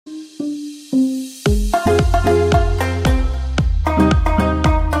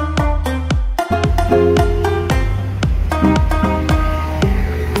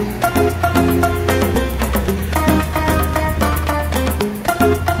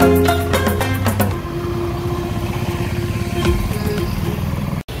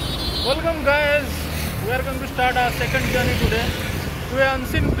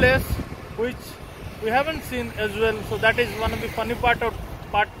we haven't seen as well. So that is one of the funny part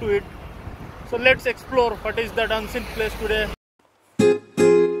to it. So let's explore what is that unseen place today.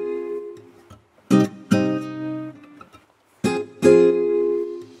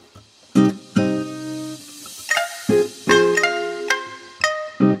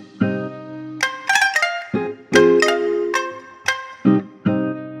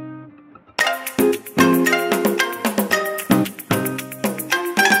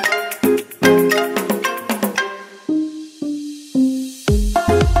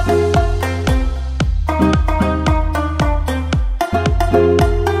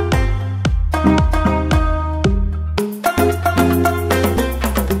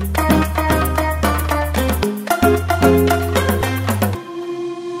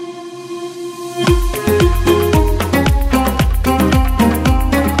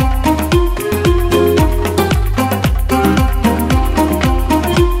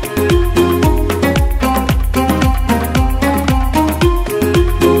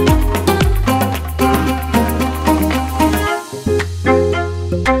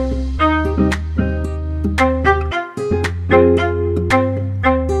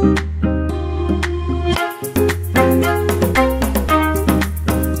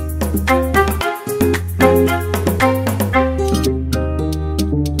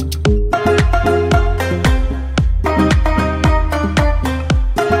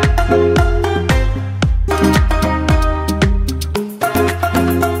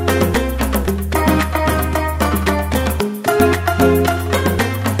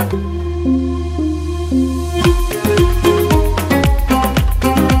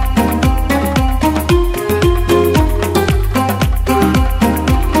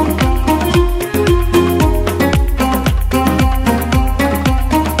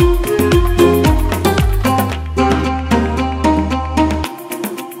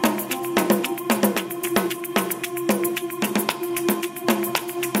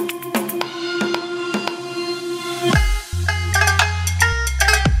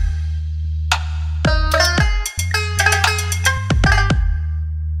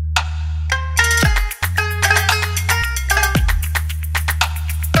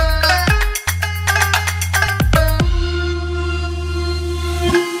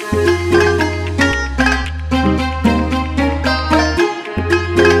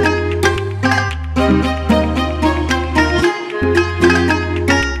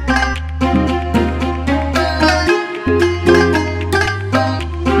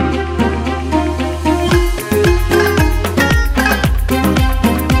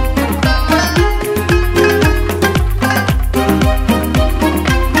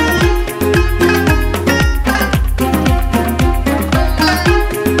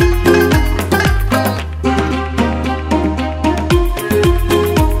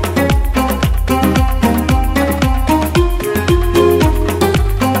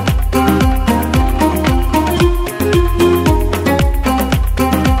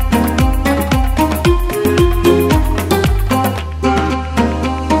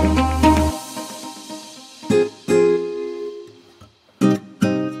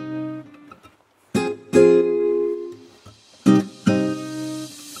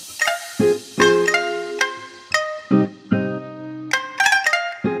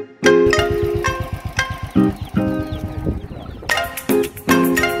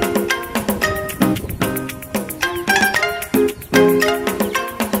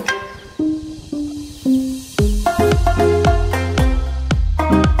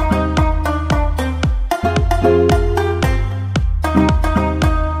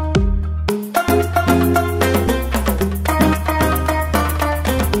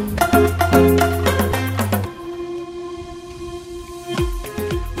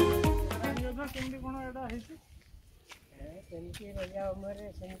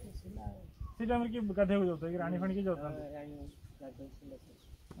 गाधे को जाता है कि रानी फणी की जाता है रानी गाधे से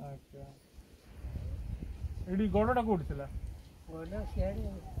अच्छा एडी गोडटा कोड थिला गोडा सेडी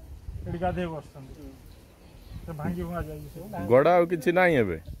एडी गाधे को आछन तो भांगी भंगा जाई से गोडा और किछि नाही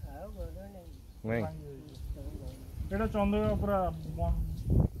हेबे आ गोडा नहीं एडा चंदका पूरा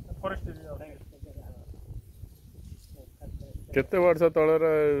फॉरेस्ट एरिया केते वर्ष तळर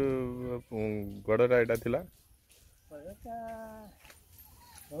गोडा एटा थिला गोडा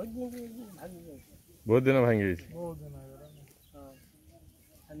बहुत दिन भांगी जाई बहुत दिन हां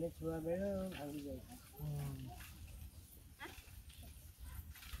हमें छुआ बेले भांगी जाई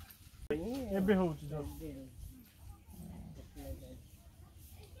एबे होउछ जो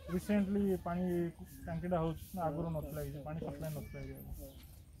रिसेंटली पानी टांकीडा होउछ ना आगुरो नथला पानी सप्लाई नथला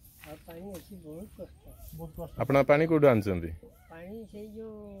आ पानी अछि बहुत कष्ट अपना पानी कोड आनछंदी पानी से जो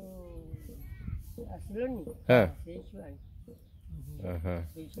ହଁ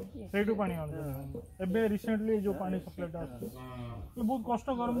ସେଇଠୁ ପାଣି ଆଣୁଛନ୍ତି। ଏବେ ରିସେଣ୍ଟଲି ଯୋଉ ପାଣି ସପ୍ଲାଇଟା ଆସୁଛି ବହୁତ କଷ୍ଟ,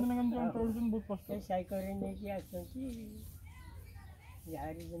 ଗରମ ଦିନେ କେମିତି ଆମେ ଚଳୁଛନ୍ତି ବହୁତ କଷ୍ଟ। ସାଇକେଲରେ ନେଇକି ଆସୁଛନ୍ତି,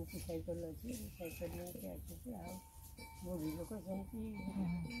 ଯାହାର ଯେମିତି ସାଇକେଲ ଅଛି ସାଇକେଲ ନେଇକି ଆସୁଛନ୍ତି, ଆଉ ବୁଢ଼ୀ ଲୋକ ସେମିତି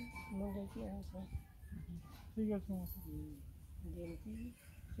ମୁଣ୍ଡେଇକି ଆଣୁଛନ୍ତି। ଠିକ୍ ଅଛି ଯେମିତି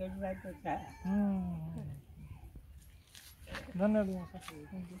ଚଳିବା କଥା। ଧନ୍ୟବାଦ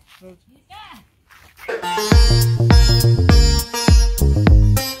sir.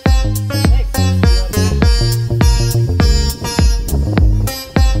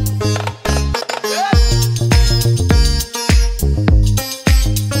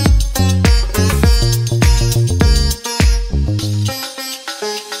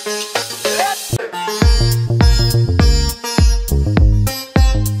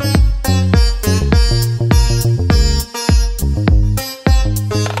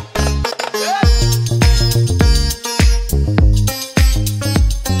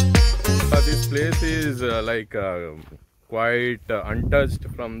 This place is quite untouched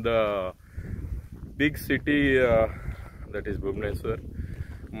from the big city that is Bhubaneswar.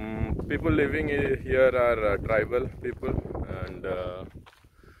 People living here are tribal people, and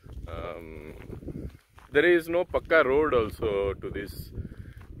there is no pakka road also to this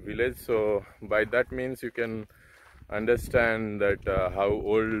village, so by that means you can understand that how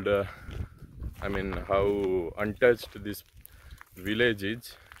old, how untouched this village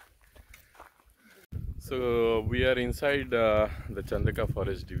is. So we are inside the Chandaka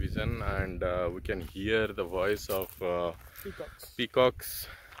forest division, and we can hear the voice of peacocks.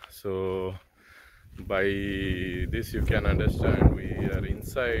 So by this you can understand we are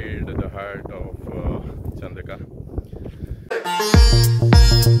inside the heart of Chandaka.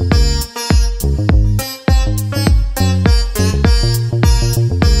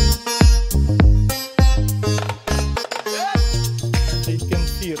 And you can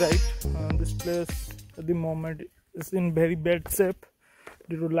see right, this place at the moment is in very bad shape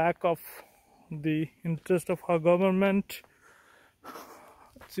due to lack of the interest of our government.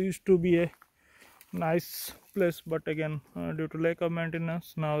 It used to be a nice place, but again due to lack of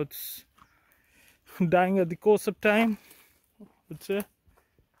maintenance, now it's dying at the course of time, I would say.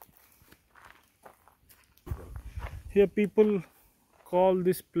 Here people call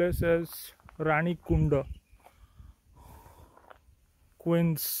this place as Rani Kunda,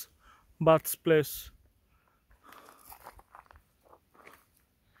 Queen's birthplace.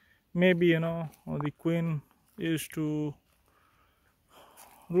 Maybe the queen used to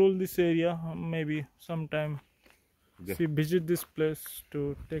rule this area. Maybe sometime she visit this place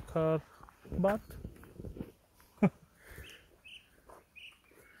to take her bath.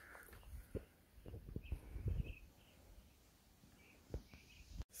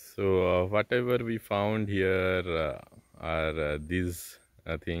 So whatever we found here are these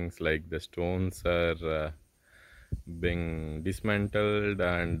things, like the stones are being dismantled,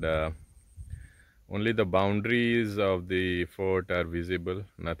 and only the boundaries of the fort are visible,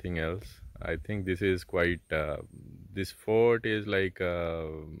 nothing else. I think this is quite, this fort is like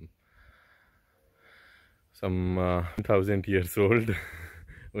some 1000 years old.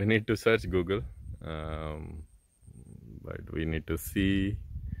 We need to search Google, but we need to see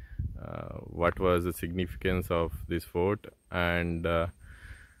what was the significance of this fort. And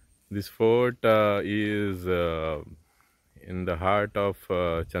this fort is in the heart of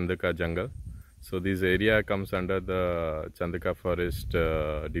Chandaka jungle. So this area comes under the Chandaka forest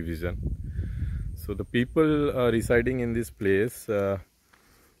division. So the people residing in this place are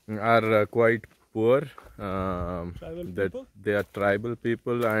quite poor. They are tribal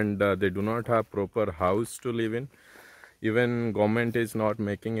people, and they do not have proper house to live in. Even government is not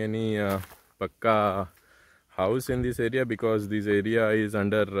making any pakka house in this area, because this area is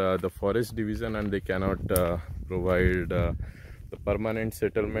under the forest division, and they cannot provide the permanent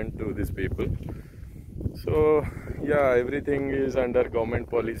settlement to these people. So yeah, everything is under government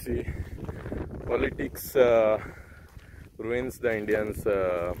policy. Politics ruins the Indians,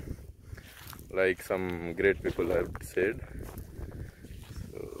 like some great people have said.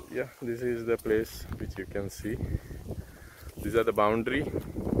 So yeah, this is the place which you can see. These are the boundary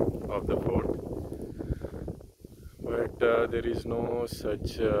of the fort, but there is no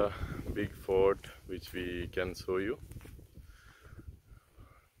such big fort which we can show you.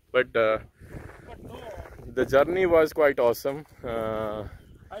 But the journey was quite awesome.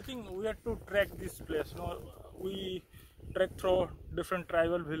 I think we had to trek this place. We trekked through different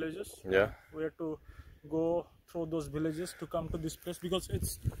tribal villages. Yeah. We had to go through those villages to come to this place, because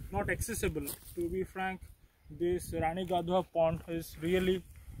it's not accessible. To be frank, this Rani Gadhua pond is really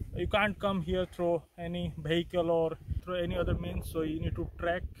you can't come here through any vehicle or through any other means, so you need to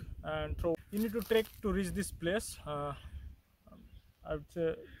trek and to reach this place. I would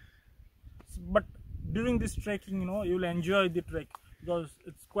say, but during this trekking, you will enjoy the trek because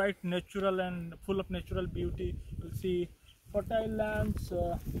it's quite natural and full of natural beauty. You'll see fertile lands,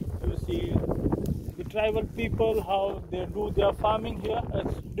 you'll see the tribal people, how they do their farming here.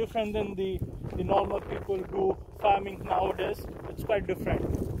 It's different than the normal people do farming nowadays. It's quite different.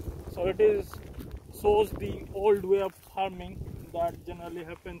 So it shows the old way of farming that generally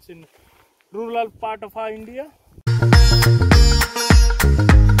happens in rural part of our India.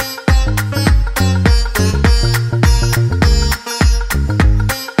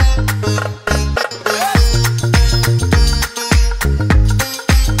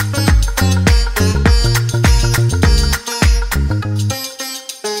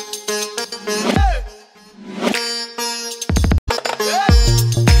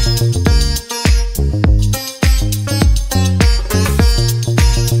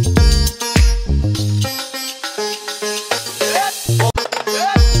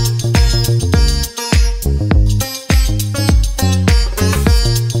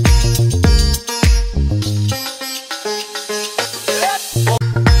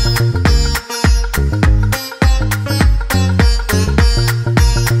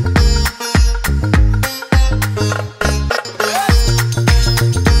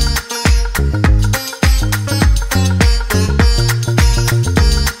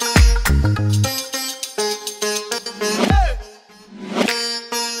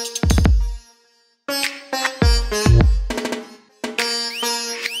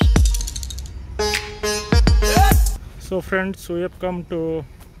 So friends, we have come to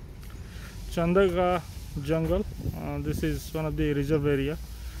Chandaka jungle. This is one of the reserve area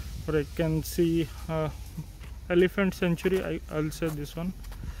where I can see elephant sanctuary. I'll say this one.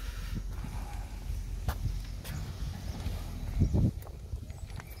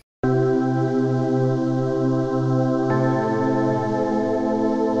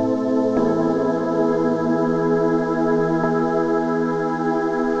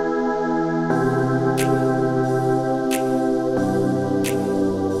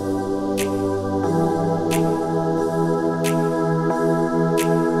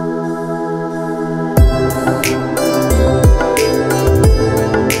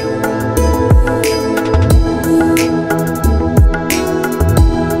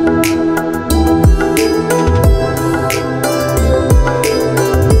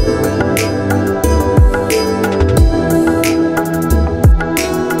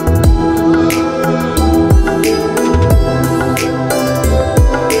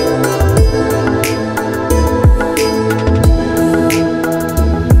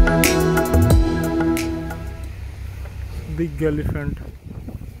 Big elephant,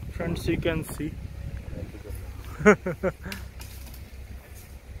 friends, you can see. My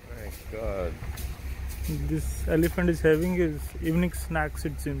God. This elephant is having his evening snacks,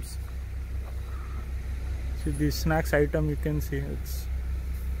 it seems. See the snacks item, you can see it's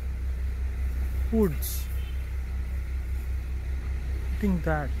foods. Eating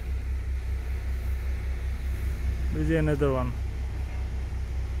that. There is another one.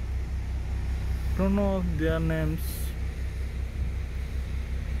 Don't know their names.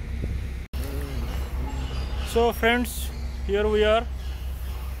 So friends, here we are.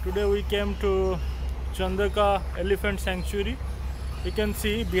 Today we came to Chandaka Elephant Sanctuary. You can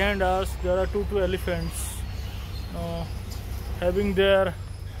see behind us there are two elephants having their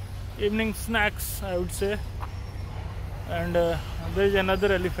evening snacks, I would say. And there is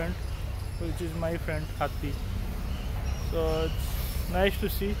another elephant, which is my friend Hathi. So it's nice to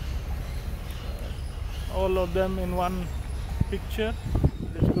see all of them in one picture.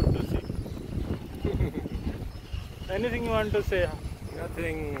 It's good to see. Anything you want to say?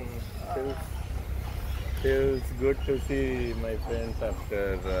 Nothing. Feels good to see my friends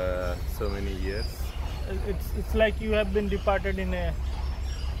after so many years. It's like you have been departed in a.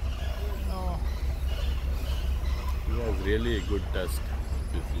 He has really a good tusk.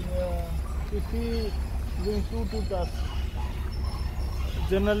 Yeah, you see, doing two tusks.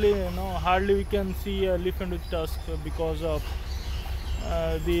 Generally, hardly we can see an elephant with tusk because of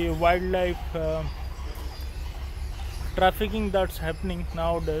the wildlife trafficking that's happening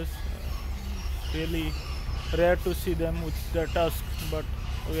nowadays. Really rare to see them with their tusk, but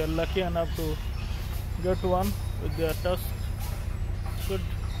we are lucky enough to get one with their tusk. Good.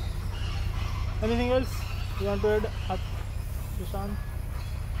 Anything else you want to add, Sushant?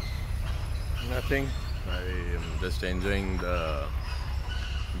 Nothing. I am just enjoying the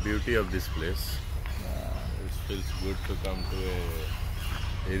beauty of this place. It feels good to come to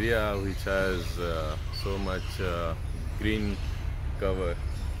a area which has so much green cover,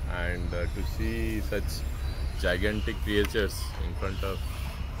 and to see such gigantic creatures in front of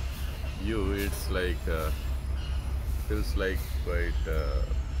you, it's like feels like quite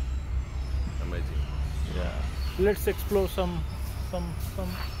amazing. Yeah. Let's explore something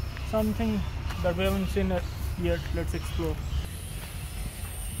that we haven't seen yet. Let's explore.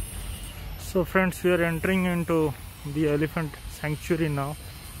 So friends, we are entering into the elephant sanctuary now.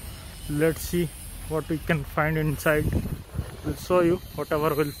 Let's see what we can find inside. We'll show you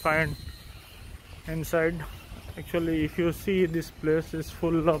whatever we'll find inside. Actually, if you see, this place is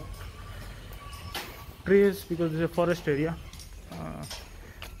full of trees because it's a forest area.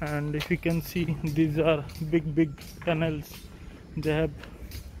 And if you can see, these are big tunnels they have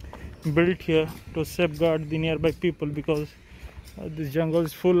built here to safeguard the nearby people, because this jungle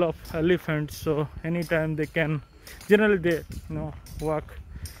is full of elephants. So anytime they can, generally they walk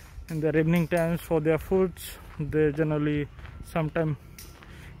in their evening times for their foods. They generally sometimes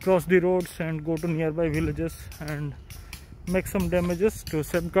cross the roads and go to nearby villages and make some damages. To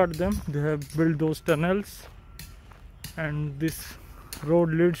safeguard them, they have built those tunnels, and this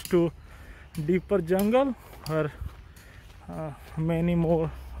road leads to deeper jungle where many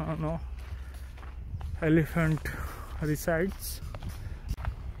more elephant resides.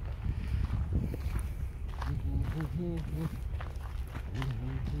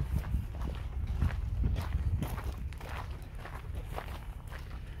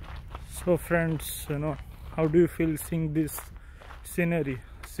 So friends, how do you feel seeing this scenery?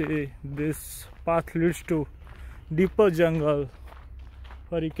 See, this path leads to deeper jungle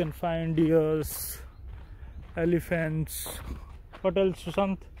where you can find deers, elephants. What else,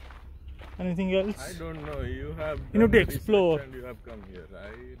 Sushant? Anything else? I don't know. You have need to explore. And you have come here.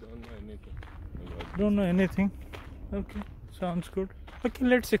 I don't know anything. Don't know anything. Okay, sounds good. Okay,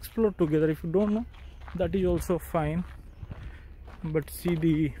 let's explore together. If you don't know, that is also fine. But see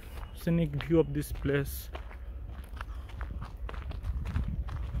the scenic view of this place.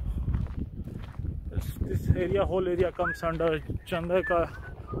 This area, whole area comes under Chandaka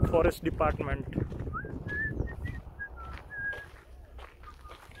Forest Department.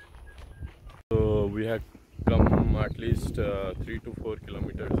 So we have come at least 3 to 4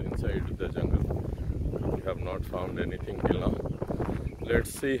 kilometers inside the jungle. We have not found anything till now.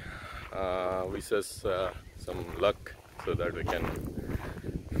 Let's see. Wish us some luck so that we can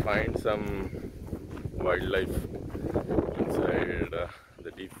find some wildlife inside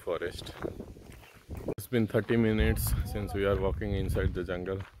the deep forest. It's been 30 minutes since we are walking inside the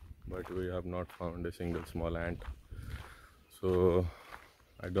jungle, but we have not found a single small ant. So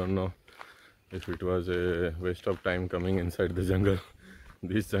I don't know if it was a waste of time coming inside the jungle.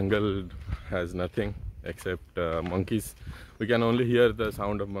 This jungle has nothing except monkeys. We can only hear the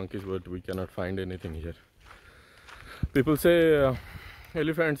sound of monkeys, but we cannot find anything here. People say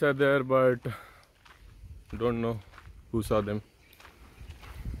elephants are there, but don't know who saw them.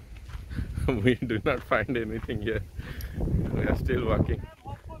 We do not find anything here. We are still walking.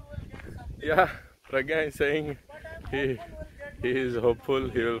 Yeah, Pragya is saying he is hopeful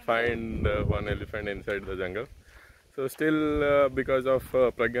he will find one elephant inside the jungle. So still, because of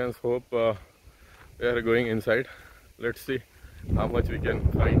Pragya's hope, we are going inside. Let's see how much we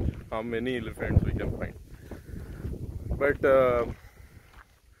can find, how many elephants we can find. But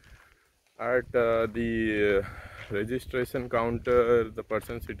at the registration counter, the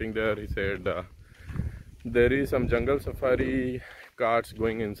person sitting there, he said there is some jungle safari carts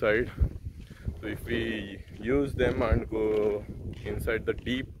going inside. So if we use them and go inside the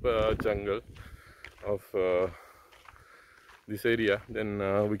deep jungle of this area, then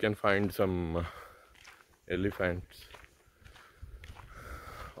we can find some elephants.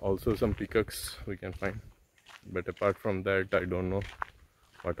 Also some peacocks we can find. But apart from that, I don't know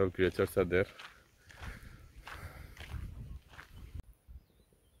what all creatures are there.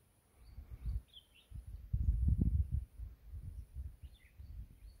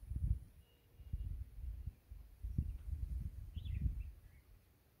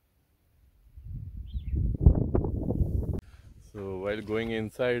 So while going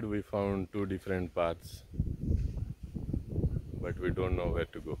inside, we found two different paths, but we don't know where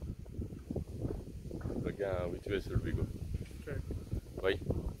to go. So yeah, which way should we go? Straight. Why?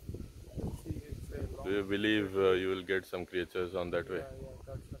 See, it's a long Do you believe you will get some creatures on that way? Yeah,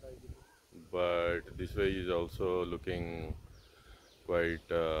 that's what I believe. But this way is also looking quite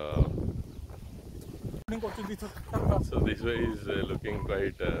so this way is looking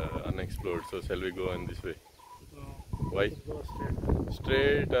quite unexplored. So shall we go in this way? No. Why? Go straight.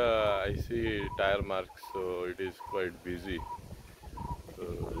 Straight, I see tire marks, so it is quite busy.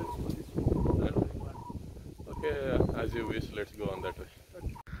 Okay, as you wish, let's go on that way.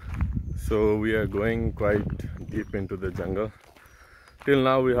 So we are going quite deep into the jungle. Till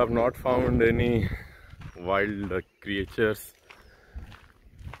now we have not found any wild creatures.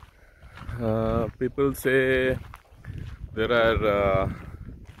 People say there are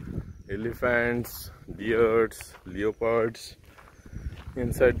elephants, deers, leopards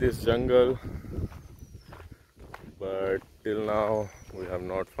inside this jungle, but till now we have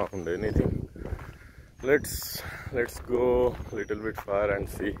not found anything. Let's go a little bit far and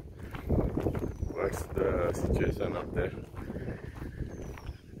see what's the situation up there.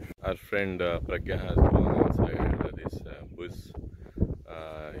 Our friend Pragya has gone inside this bush.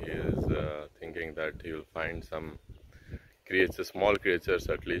 He is thinking that he will find some creatures, small creatures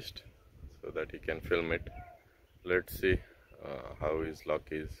at least, so that he can film it. Let's see how his luck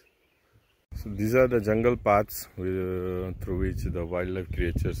is. So these are the jungle paths through which the wildlife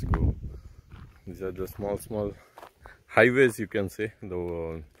creatures go. These are the small highways, you can say,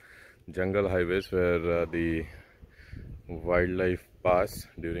 the jungle highways where the wildlife pass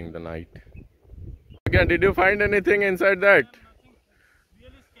during the night. Again, did you find anything inside that? Nothing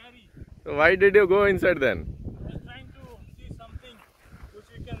really scary. So why did you go inside then? I was trying to see something which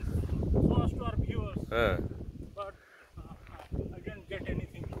we can show us to our viewers, but I didn't get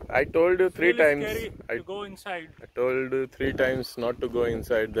anything. I told you three Really times. scary to go inside. I told you 3 times not to go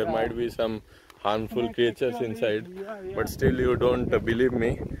inside. There might be some harmful creatures inside, but still you don't believe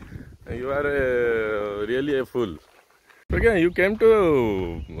me. You are really a fool. Again, you came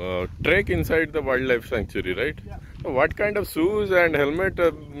to trek inside the wildlife sanctuary, right? Yeah. So what kind of shoes and helmet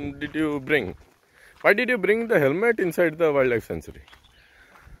did you bring? Why did you bring the helmet inside the wildlife sanctuary?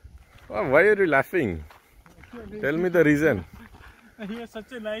 Why are you laughing? Tell me the reason. He is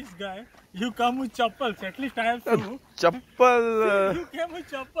such a nice guy. You come with chappals. At least I have shoe. Chappal. You came with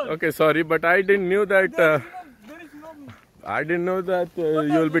chappals. Okay, sorry, but I didn't know that. There is no. I didn't know that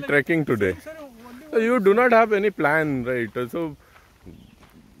you will be trekking today. So you do not have any plan, right? So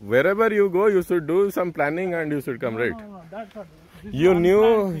wherever you go, you should do some planning and you should come, right? No, that's not. You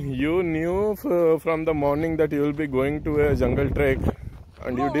knew from the morning that you will be going to a jungle trek,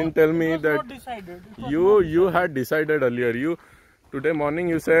 and you didn't tell me that. Not decided. You had decided earlier. Today morning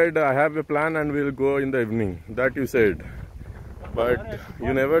you said I have a plan and we'll go in the evening. That you said, but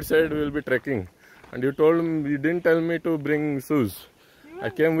you never said we'll be trekking, and you didn't tell me to bring shoes. I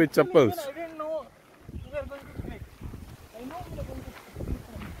came with chappals. I didn't know we are going to trek. I know we are going to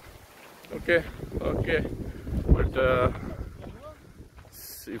trek. Okay, but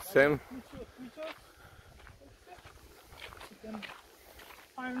if same. You can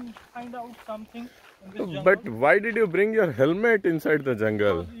find out something in this jungle. But why did you bring your helmet inside the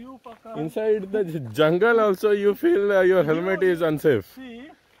jungle? Because you fucker. Inside the jungle also you feel your helmet is unsafe. See,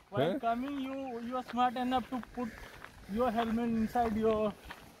 while coming you are smart enough to put your helmet inside your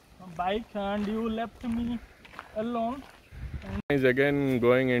bike and you left me alone. He is again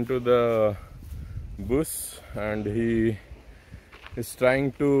going into the bush and he is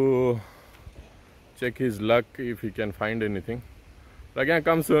trying to check his luck if he can find anything. Pragya,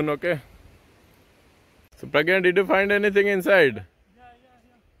 come soon, okay? So Pragya, did you find anything inside? Yeah.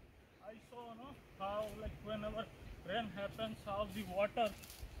 I saw how like whenever rain happens, how the water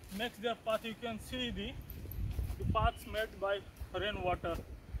makes their path. You can see the paths made by rainwater.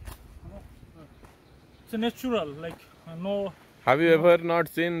 It's natural, like no. Have you ever not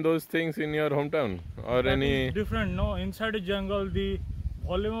seen those things in your hometown or That any? is different, no. Inside a jungle, the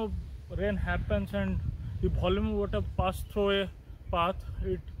volume of rain happens and the volume of water passes through a path.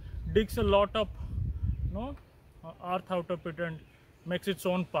 It digs a lot of earth out of it and makes its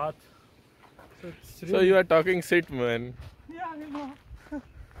own path. So, it's really, So you are talking shit, man. yeah, I know.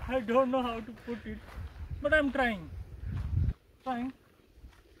 I don't know how to put it, but I'm trying.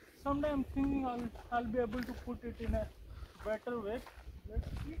 Someday I'm thinking I'll be able to put it in a better way. Let's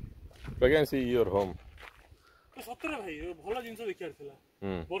see. Pragya, see your home. ସତରେ ଭାଇ ଭଲ ଜିନିଷ ଦେଖିବାର ଥିଲା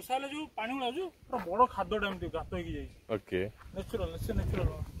ବର୍ଷା ହେଲେ ଯୋଉ ପାଣି ଗୁଡା ଯୋଉ ପୁରା ବଡ ଖାଦ୍ୟଟା ଏମିତି ଗାତ ହେଇକି ଯାଇଛି Okay. Natural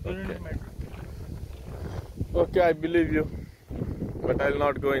Okay, I believe you. But I'll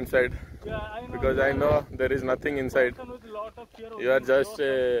not go inside because I know there is nothing inside. with lot of fear You are just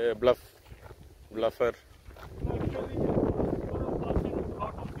a bluffer. actually you are a person with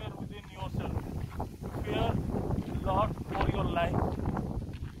lot of fear within yourself. Fear lot for your life.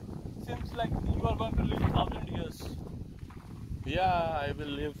 Seems like you are going to live 1,000 years. Yeah, I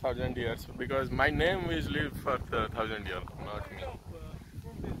will live 1,000 years because my name is live for the 1,000 years, not me.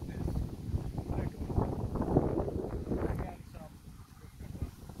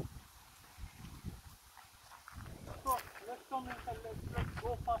 So let's come inside. Let's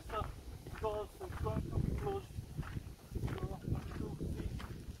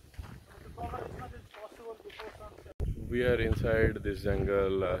We are inside this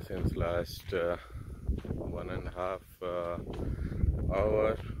jungle since last 1.5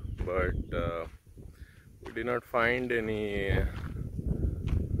 hour, but we did not find any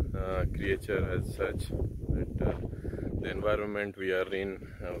creature as such. But the environment we are in,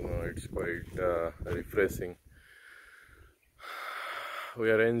 it's quite refreshing. We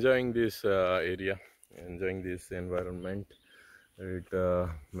are enjoying this area, enjoying this environment. It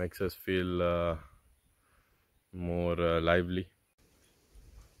makes us feel more lively.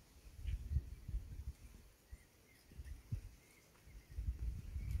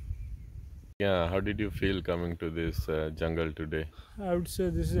 Yeah, how did you feel coming to this jungle today? I would say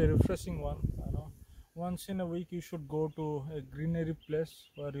this is a refreshing one. You know, once in a week you should go to a greenery place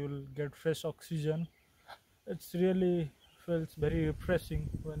where you'll get fresh oxygen. It's really feels very refreshing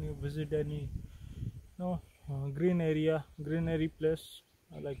when you visit any green area, greenery place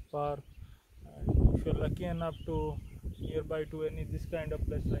like park. And if you're lucky enough to nearby to any this kind of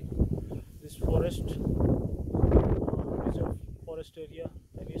place like this forest, reserve forest area,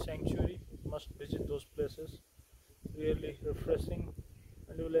 any sanctuary, you must visit those places. Really refreshing,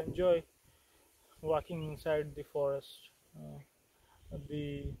 and you will enjoy walking inside the forest.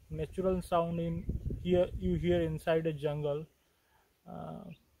 The natural sound in here you hear inside a jungle, uh,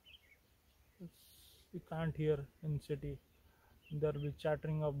 you can't hear in city. There will be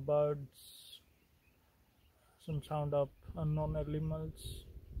chattering of birds, some sound of unknown animals.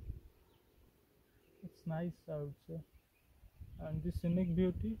 It's nice, I would say, and the scenic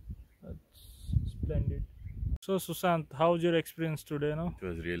beauty, it's splendid. So Sushant, how's your experience today? No, It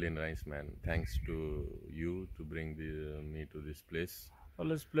was really nice, man. Thanks to you to bring me to this place.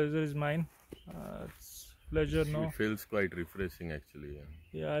 always pleasure is mine. It's pleasure, no. It feels quite refreshing, actually.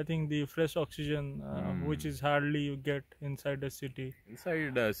 Yeah, I think the fresh oxygen, which is hardly you get inside a city.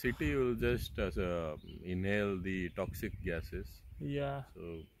 Inside a city, you'll just inhale the toxic gases. Yeah,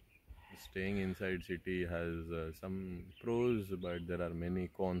 So staying inside city has some pros, but there are many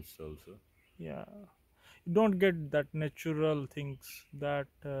cons also. yeah. You don't get that natural things that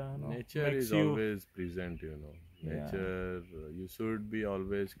Nature makes is you. always present, you know. Yeah. Nature, you should be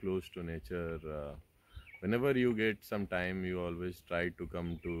always close to nature. Whenever you get some time, you always try to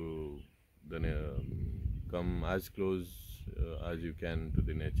come to come as close as you can to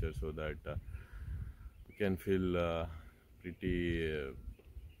the nature, so that you can feel pretty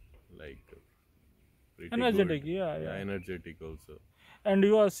like pretty Energetic, good. yeah. Energetic also. And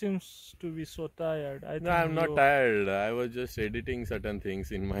you are seems to be so tired. I think No, I'm not you. tired. I was just editing certain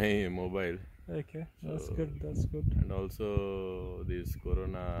things in my mobile. Okay, that's So- good. That's good. And also this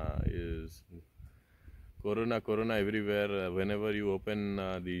corona everywhere. Whenever you open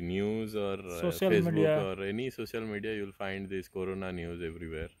the news or Social Facebook media. or any social media, you'll find this corona news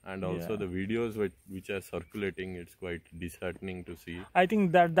everywhere. And also Yeah. the videos which are circulating, it's quite disheartening to see. I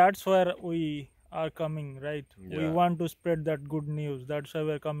think that's where we are coming, right? We Yeah. want to spread that good news. That's why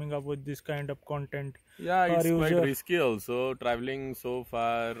we're coming up with this kind of content. Yeah, For it's quite user- risky also. Traveling so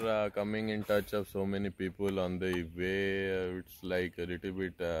far, coming in touch of so many people on the way, it's like a little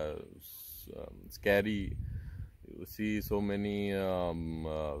bit scary. You see so many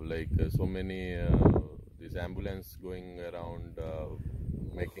this ambulance going around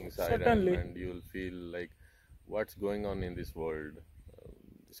making siren, Certainly. and you'll feel like what's going on in this world.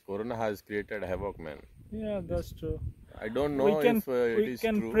 This corona has created havoc, man. Yeah, that's true. I don't know We can if it we is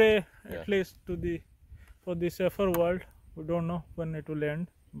can true. pray Yeah. at least for the safer world. We don't know when it will end,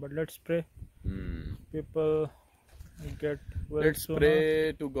 but let's pray. People get well Let's sooner.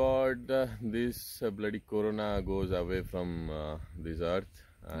 pray to God this bloody corona goes away from this earth,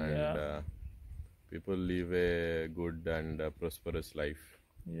 and Yeah. people live a good and prosperous life.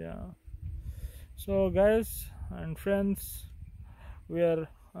 Yeah. So guys and friends, we are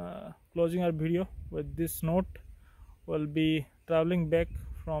closing our video with this note. We'll be traveling back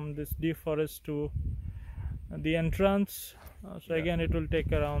from this deep forest to the entrance. So again, it will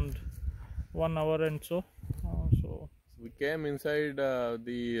take around 1 hour and so. So We came inside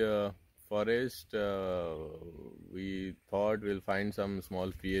the forest. We thought we'll find some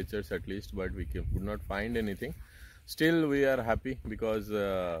small creatures at least, but we could not find anything. Still, we are happy because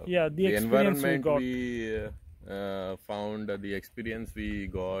yeah, the experience we environment got. we found, the experience we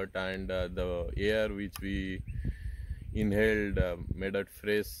got, and the air which we inhaled made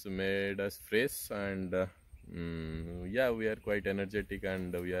us fresh, and yeah, we are quite energetic,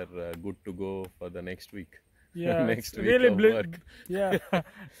 and we are good to go for the next week. Yeah, Next it's week really of work. yeah,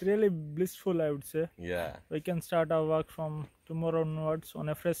 it's really blissful, I would say. Yeah. We can start our work from tomorrow onwards on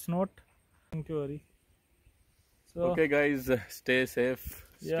a fresh note. Don't worry. So Okay, guys, stay safe,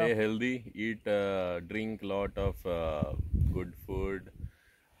 Stay healthy, eat, drink lot of good food.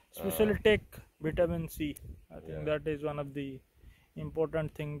 Especially take vitamin C. I think that is one of the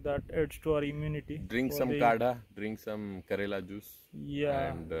important thing that adds to our immunity. Drink some Gada, drink some Karela juice.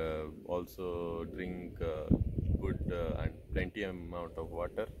 Yeah. And also drink good and plenty amount of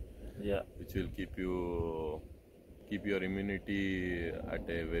water. Yeah. Which will keep your immunity at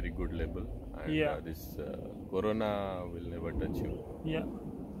a very good level. And this corona will never touch you. Yeah.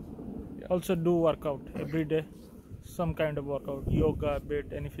 Also do workout every day. Some kind of workout, yoga, bit,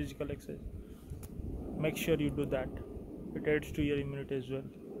 any physical exercise. Make sure you do that. It adds to your immunity as well.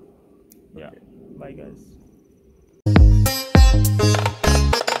 Yeah. Bye guys.